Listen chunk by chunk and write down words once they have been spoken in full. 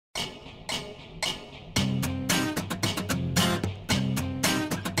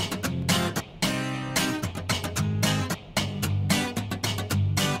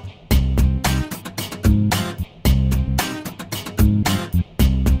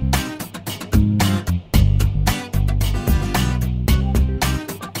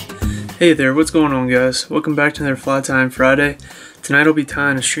Hey there, what's going on guys? Welcome back to another Fly Time Friday. Tonight I'll be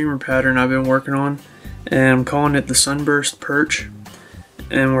tying a streamer pattern I've been working on, and I'm calling it the Sunburst Perch.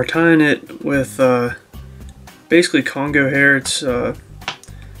 And we're tying it with basically Congo hair. It's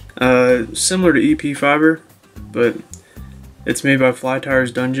similar to EP fiber, but it's made by Fly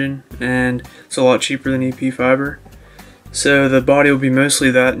Tires Dungeon, and it's a lot cheaper than EP fiber. So the body will be mostly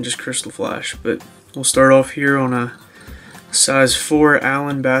that and just crystal flash, but we'll start off here on a size 4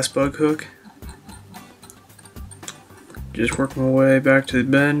 Allen bass bug hook. Just work my way back to the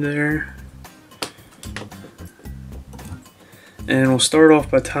bend there. And we'll start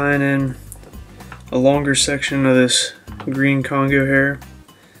off by tying in a longer section of this green Congo hair.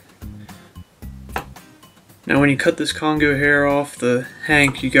 Now when you cut this Congo hair off the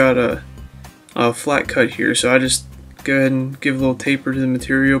hank, you got a flat cut here, so I just go ahead and give a little taper to the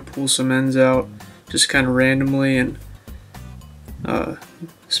material, pull some ends out just kind of randomly, and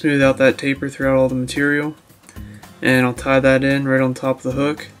smooth out that taper throughout all the material. And I'll tie that in right on top of the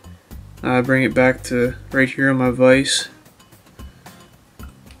hook. Bring it back to right here on my vise.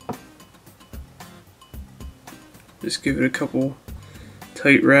 Just give it a couple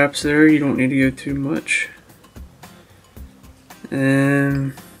tight wraps there. You don't need to go too much.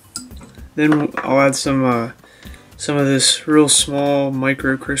 And then I'll add some of this real small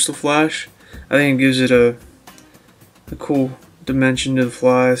micro crystal flash. I think it gives it a cool dimension to the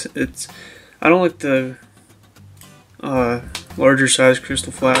flies. I don't like the larger size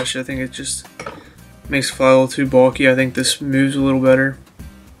crystal flash. I think it just makes the fly a little too bulky. I think this moves a little better.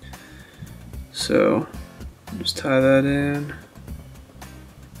 So just tie that in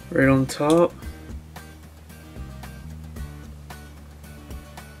right on top.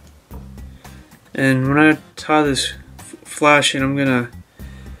 And when I tie this flash in, I'm gonna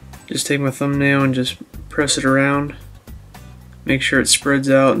just take my thumbnail and just press it around. Make sure it spreads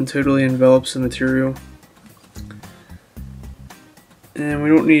out and totally envelops the material. And we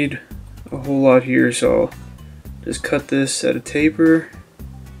don't need a whole lot here, so I'll just cut this at a taper,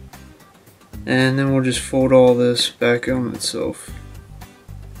 and then we'll just fold all this back on itself.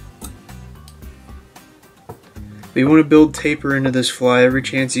 But you want to build taper into this fly every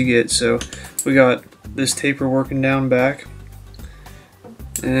chance you get, so we got this taper working down back,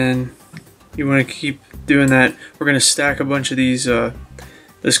 and you want to keep doing that. We're going to stack a bunch of these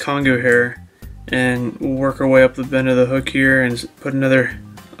this Congo hair, and we'll work our way up the bend of the hook here and put another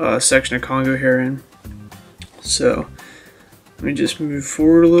section of Congo hair in. So let me just move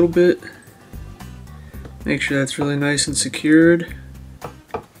forward a little bit, make sure that's really nice and secured,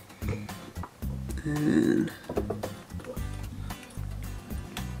 and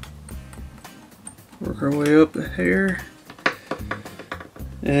work our way up the hair.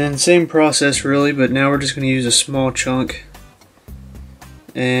 And same process really, but now we're just going to use a small chunk.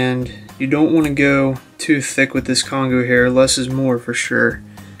 And you don't want to go too thick with this Congo hair. Less is more for sure.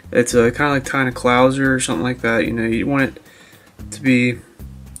 It's kind of like tying a clouser or something like that. You know, you want it to be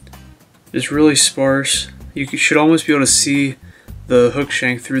just really sparse. You should almost be able to see the hook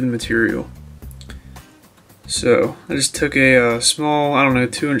shank through the material. So I just took a small, I don't know,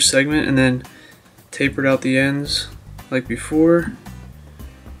 2-inch segment and then tapered out the ends like before.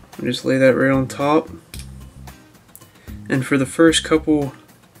 And just lay that right on top. And for the first couple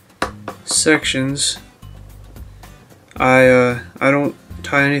sections, I don't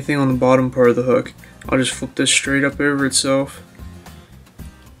tie anything on the bottom part of the hook. I'll just flip this straight up over itself,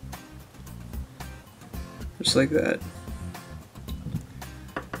 just like that.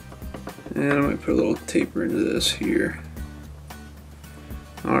 And I might put a little taper into this here.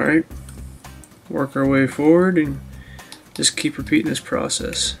 Alright, work our way forward and just keep repeating this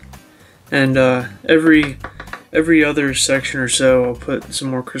process. And every other section or so, I'll put some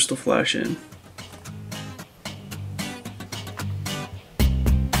more crystal flash in.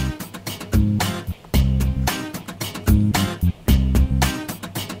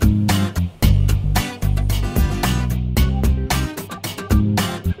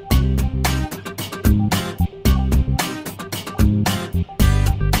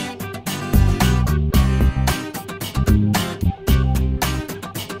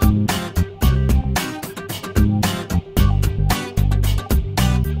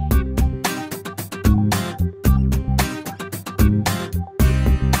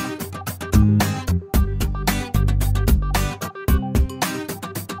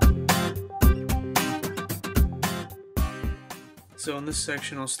 So in this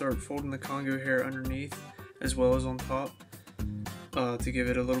section, I'll start folding the Congo hair underneath as well as on top to give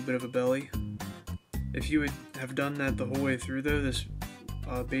it a little bit of a belly. If you would have done that the whole way through though, this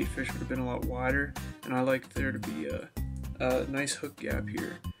bait fish would have been a lot wider, and I like there to be a nice hook gap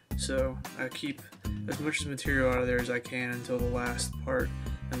here. So I keep as much material out of there as I can until the last part,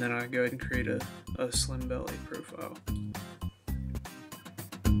 and then I go ahead and create a slim belly profile.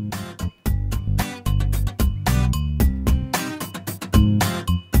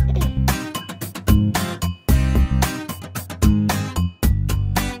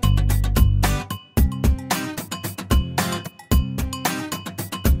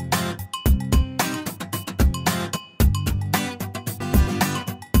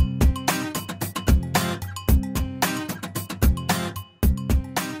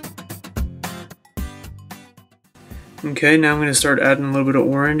 Okay, now I'm going to start adding a little bit of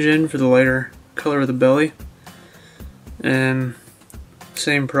orange in for the lighter color of the belly. And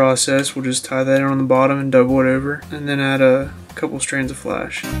same process, we'll just tie that on the bottom and double it over, and then add a couple strands of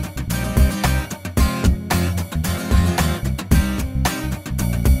flash.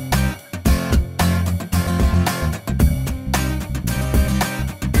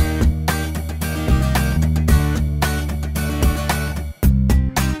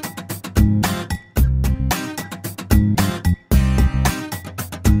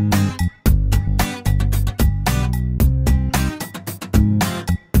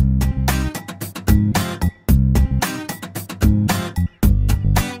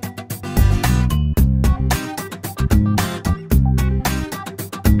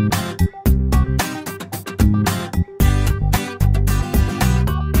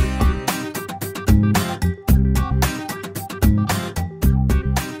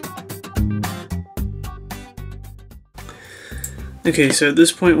 Okay, so at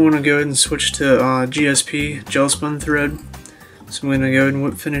this point we want to go ahead and switch to GSP, gel spun thread. So I'm going to go ahead and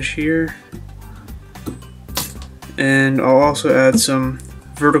whip finish here. And I'll also add some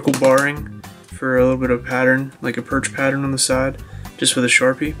vertical barring for a little bit of pattern, like a perch pattern on the side, just with a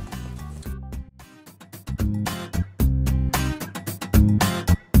Sharpie.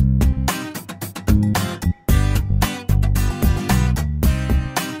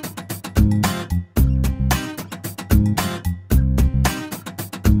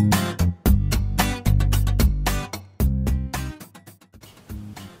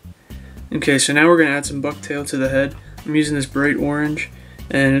 Okay, so now we're going to add some bucktail to the head. I'm using this bright orange,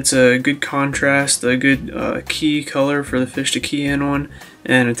 and it's a good contrast, a good key color for the fish to key in on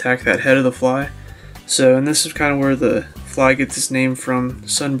and attack that head of the fly. So, and this is kind of where the fly gets its name from,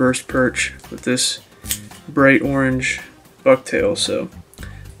 Sunburst perch, with this bright orange bucktail. So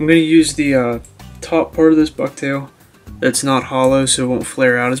I'm going to use the top part of this bucktail that's not hollow, so it won't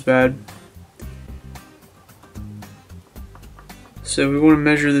flare out as bad. So we want to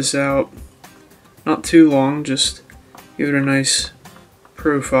measure this out. Not too long, just give it a nice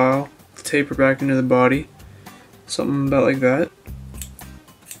profile, taper back into the body, something about like that.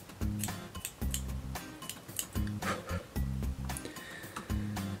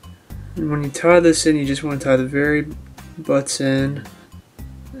 And when you tie this in, you just want to tie the very butts in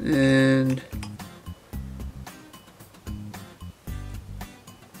and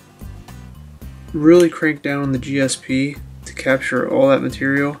really crank down on the GSP to capture all that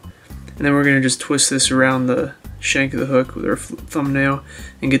material. And then we're going to just twist this around the shank of the hook with our thumbnail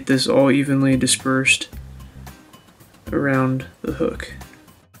and get this all evenly dispersed around the hook.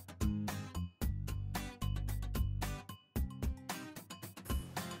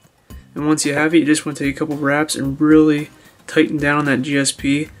 And once you have it, you just want to take a couple wraps and really tighten down on that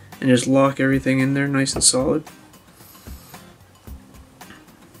GSP and just lock everything in there nice and solid.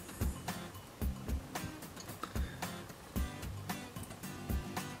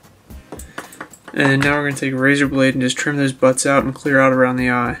 And now we're going to take a razor blade and just trim those butts out and clear out around the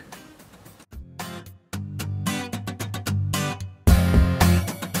eye.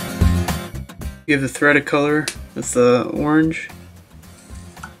 Give the thread a color with the orange.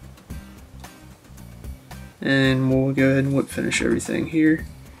 And we'll go ahead and whip finish everything here.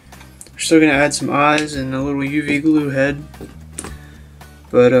 We're still going to add some eyes and a little UV glue head.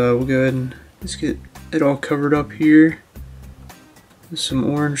 But we'll go ahead and just get it all covered up here with some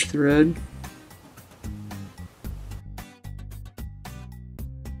orange thread.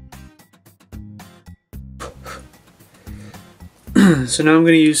 So now I'm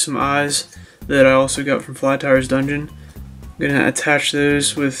going to use some eyes that I also got from Fly Tier's Dungeon. I'm going to attach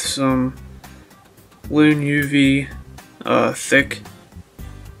those with some Loon UV thick.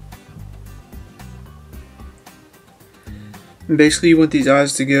 And basically you want these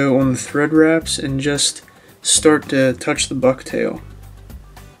eyes to go on the thread wraps and just start to touch the bucktail.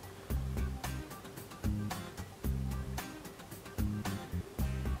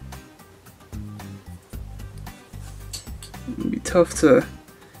 It'd be tough to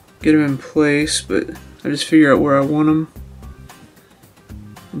get them in place, but I just figure out where I want them.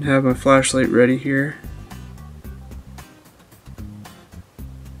 And have my flashlight ready here.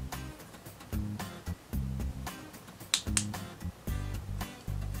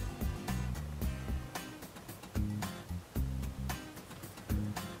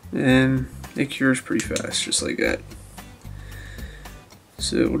 And it cures pretty fast, just like that.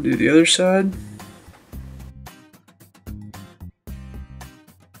 So we'll do the other side.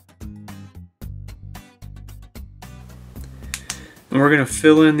 And we're going to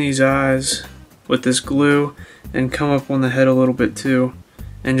fill in these eyes with this glue and come up on the head a little bit too,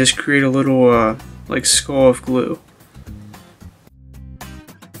 and just create a little like skull of glue.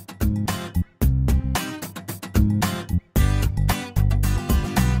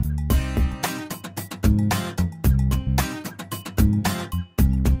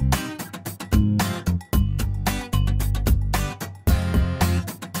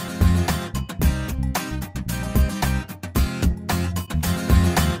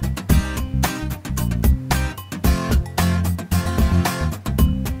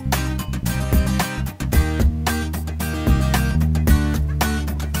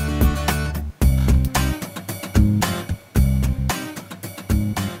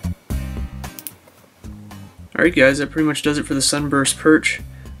 Alright guys, that pretty much does it for the Sunburst perch.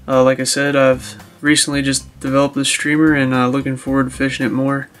 Like I said, I've recently just developed this streamer and looking forward to fishing it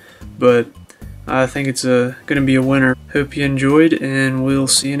more, but I think it's going to be a winner. Hope you enjoyed, and we'll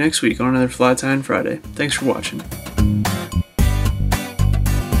see you next week on another Fly Tying Friday. Thanks for watching.